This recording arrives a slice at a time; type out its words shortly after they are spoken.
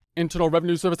Internal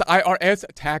Revenue Service IRS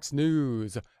tax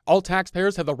news. All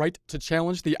taxpayers have the right to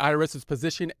challenge the IRS's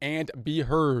position and be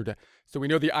heard. So we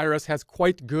know the IRS has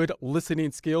quite good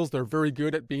listening skills. They're very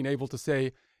good at being able to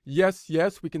say, yes,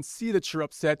 we can see that you're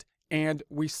upset and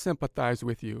we sympathize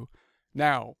with you.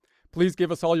 Now, please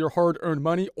give us all your hard-earned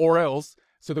money or else,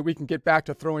 so that we can get back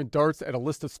to throwing darts at a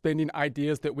list of spending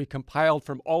ideas that we compiled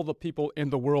from all the people in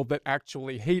the world that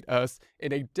actually hate us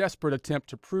in a desperate attempt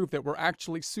to prove that we're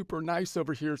actually super nice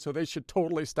over here, so they should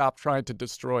totally stop trying to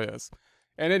destroy us.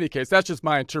 In any case, that's just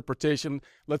my interpretation.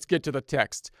 Let's get to the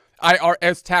text.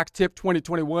 IRS Tax Tip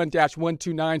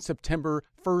 2021-129, September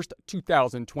 1st,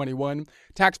 2021.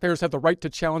 Taxpayers have the right to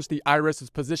challenge the IRS's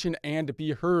position and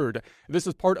be heard. This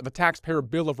is part of the Taxpayer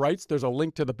Bill of Rights. There's a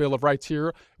link to the Bill of Rights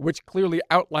here, which clearly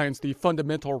outlines the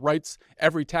fundamental rights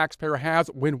every taxpayer has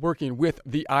when working with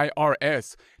the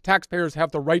IRS. Taxpayers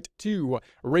have the right to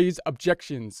raise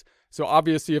objections. So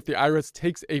obviously, if the IRS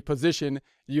takes a position,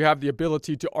 you have the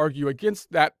ability to argue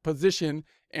against that position,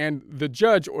 and the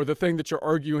judge or the thing that you're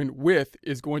arguing with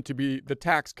is going to be the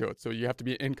tax code. So you have to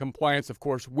be in compliance, of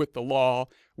course, with the law,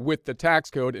 with the tax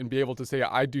code, and be able to say,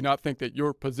 I do not think that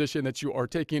your position that you are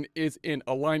taking is in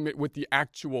alignment with the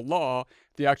actual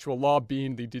law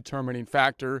being the determining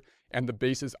factor and the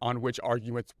basis on which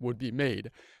arguments would be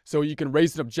made. So you can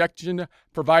raise an objection,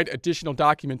 provide additional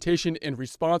documentation in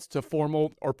response to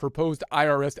formal or proposed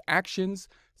IRS actions.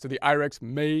 So the IRS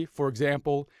may, for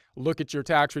example, look at your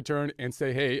tax return and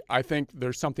say, hey, I think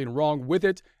there's something wrong with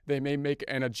it. They may make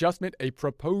an adjustment, a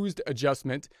proposed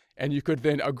adjustment, and you could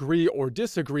then agree or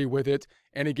disagree with it.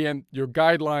 And again, your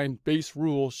guideline base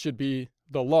rule should be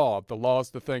the law. The law is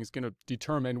the thing that's going to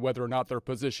determine whether or not their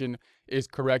position is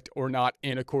correct or not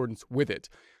in accordance with it.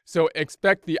 So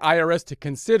expect the IRS to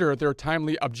consider their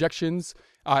timely objections.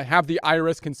 Have the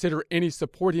IRS consider any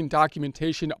supporting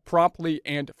documentation promptly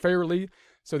and fairly.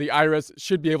 So the IRS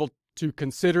should be able to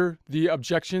consider the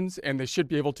objections, and they should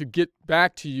be able to get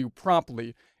back to you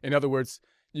promptly. In other words,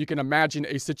 you can imagine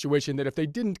a situation that if they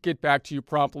didn't get back to you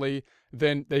promptly,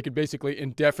 then they could basically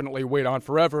indefinitely wait on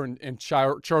forever and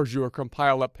charge you or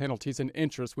compile up penalties and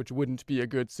interest, which wouldn't be a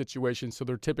good situation. So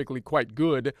they're typically quite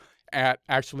good at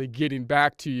actually getting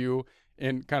back to you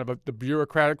in kind of the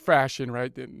bureaucratic fashion,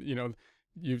 right? You know,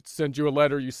 you send you a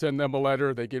letter, you send them a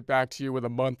letter, they get back to you with a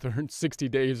month or 60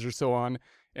 days or so on.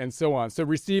 And so on. So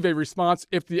receive a response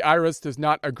if the IRS does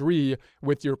not agree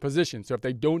with your position. So if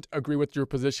they don't agree with your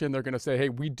position, they're going to say, hey,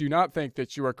 we do not think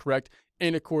that you are correct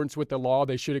in accordance with the law.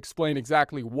 They should explain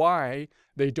exactly why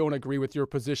they don't agree with your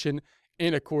position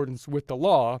in accordance with the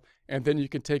law, and then you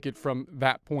can take it from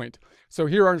that point. So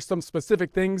here are some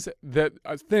specific things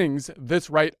this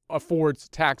right affords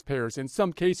taxpayers. In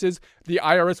some cases, the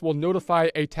IRS will notify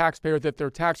a taxpayer that their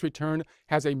tax return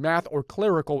has a math or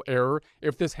clerical error.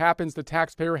 If this happens, the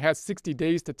taxpayer has 60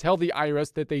 days to tell the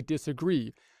IRS that they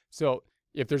disagree. So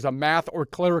if there's a math or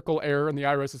clerical error and the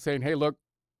IRS is saying, hey, look,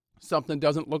 something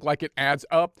doesn't look like it adds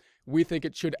up, we think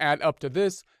it should add up to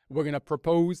this, we're going to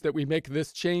propose that we make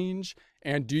this change,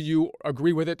 and do you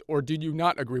agree with it or do you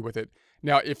not agree with it?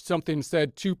 Now, if something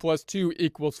said 2 plus 2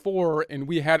 equals 4, and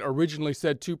we had originally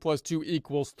said 2 plus 2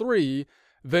 equals 3,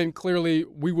 then clearly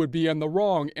we would be in the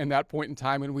wrong in that point in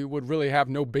time, and we would really have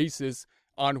no basis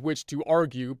on which to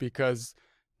argue, because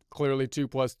clearly 2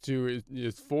 plus 2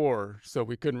 is 4, so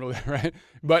we couldn't really, right?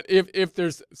 But if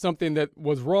there's something that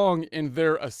was wrong in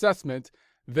their assessment,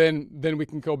 then we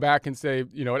can go back and say,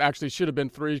 you know, it actually should have been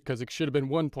 3 because it should have been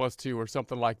 1 plus 2 or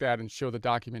something like that, and show the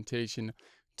documentation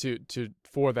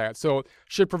for that. So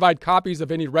should provide copies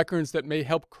of any records that may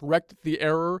help correct the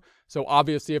error. So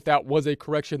obviously, if that was a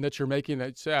correction that you're making,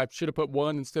 that I should have put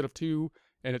 1 instead of 2,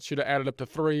 and it should have added up to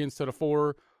 3 instead of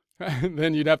 4,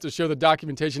 then you'd have to show the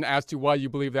documentation as to why you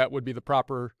believe that would be the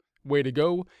proper way to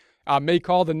go. May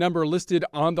call the number listed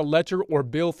on the letter or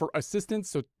bill for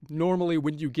assistance. So normally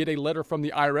when you get a letter from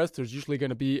the IRS, there's usually going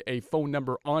to be a phone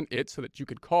number on it so that you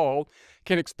could call.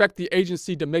 Can expect the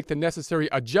agency to make the necessary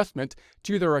adjustment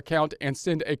to their account and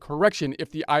send a correction if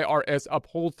the IRS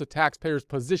upholds the taxpayer's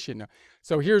position.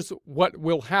 So here's what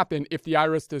will happen if the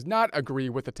IRS does not agree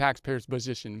with the taxpayer's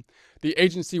position. The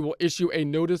agency will issue a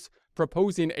notice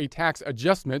proposing a tax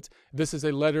adjustment. This is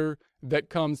a letter that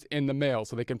comes in the mail,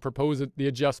 so they can propose the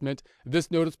adjustment. This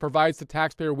notice provides the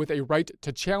taxpayer with a right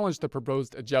to challenge the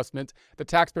proposed adjustment. The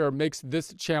taxpayer makes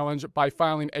this challenge by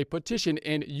filing a petition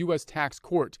in U.S. tax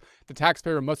court. The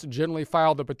taxpayer must generally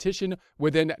file the petition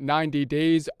within 90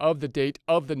 days of the date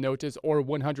of the notice, or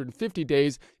 150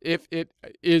 days if it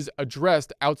is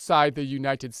addressed outside the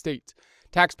United States.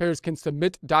 Taxpayers can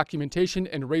submit documentation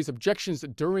and raise objections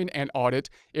during an audit.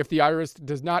 If the IRS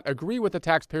does not agree with the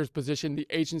taxpayer's position, the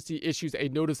agency issues a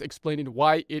notice explaining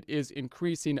why it is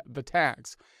increasing the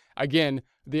tax. Again,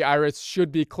 the IRS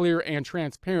should be clear and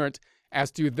transparent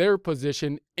as to their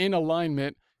position in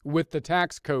alignment with the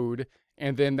tax code,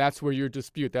 and then that's where your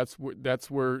dispute, that's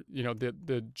where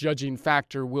the judging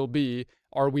factor will be.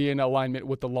 Are we in alignment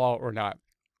with the law or not?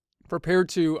 Prepared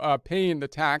to paying the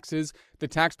taxes, the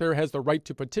taxpayer has the right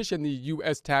to petition the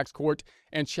U.S. tax court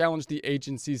and challenge the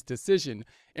agency's decision.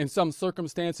 In some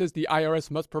circumstances, the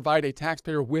IRS must provide a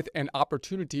taxpayer with an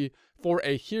opportunity for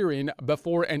a hearing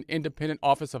before an independent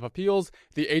office of appeals.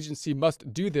 The agency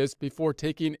must do this before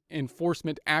taking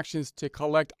enforcement actions to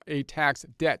collect a tax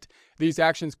debt. These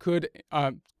actions could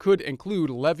include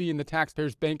levying the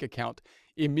taxpayer's bank account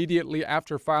immediately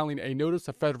after filing a notice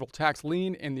of federal tax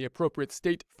lien in the appropriate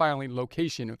state filing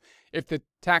location. If the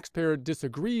taxpayer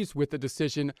disagrees with the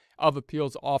decision of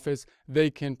appeals office,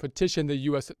 they can petition the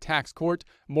U.S. tax court.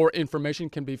 More information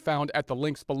can be found at the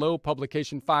links below.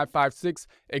 Publication 556,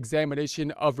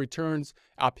 Examination of Returns,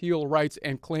 Appeal Rights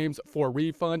and Claims for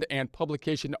Refund, and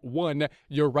Publication 1,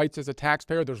 Your Rights as a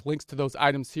Taxpayer. There's links to those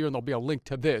items here, and there'll be a link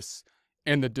to this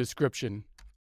in the description.